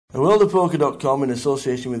TheWorldOfPoker.com, in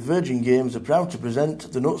association with Virgin Games, are proud to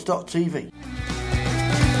present the Nutstock TV.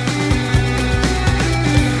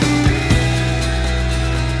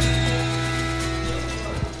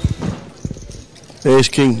 Ace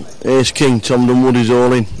King, Tom Dunwoodie's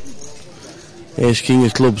all in. Ace King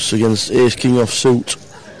of clubs against Ace King off suit.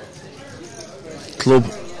 Club,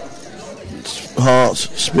 hearts,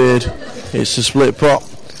 spade. It's a split pot.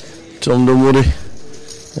 Tom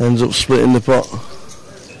Dunwoodie ends up splitting the pot.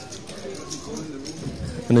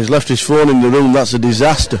 And he's left his phone in the room. That's a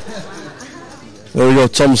disaster. There we go,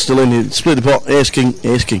 Tom's still in here. Split the pot, Ace King.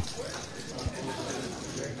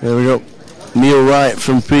 There we go. Neil Wright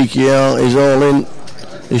from PKR is all in.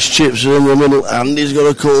 His chips are in the middle, and he's got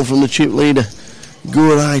a call from the chip leader.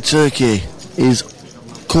 Gurai Turkey is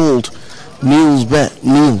called. Neil's bet.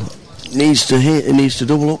 Neil needs to hit, he needs to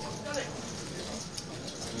double up.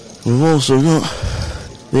 We've also got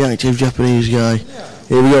the active Japanese guy.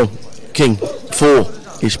 Here we go. King 4.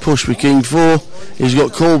 He's pushed with King 4. He's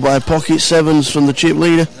got called by pocket 7s from the chip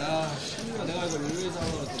leader.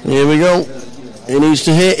 Here we go. He needs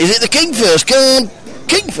to hit. Is it the King first card?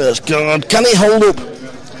 King first card. Can he hold up?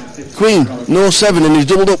 Queen, no 7, and he's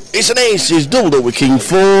doubled up. It's an ace. He's doubled up with King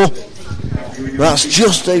 4. That's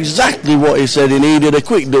just exactly what he said he needed. A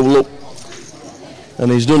quick double up.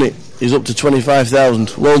 And he's done it. He's up to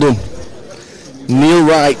 25,000. Well done. Neil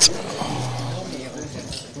Wright.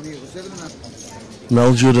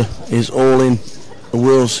 Mel Judha is all in, a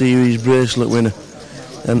World Series bracelet winner.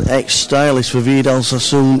 An ex-stylist for Vidal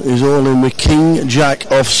Sassoon is all in with King Jack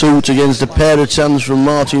off suit against a pair of 10s from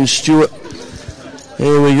Martin Stewart.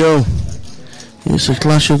 Here we go. It's a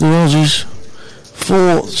clash of the Aussies.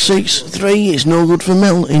 4, 6, 3. It's no good for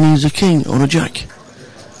Mel. He needs a king or a jack.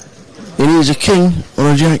 He needs a king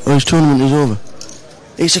or a jack, or his tournament is over.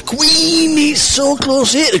 It's a queen. It's so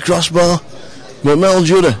close. Hit the crossbar. But Mel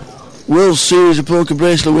Judha, World Series of Poker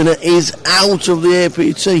bracelet winner, is out of the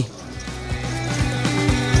APT.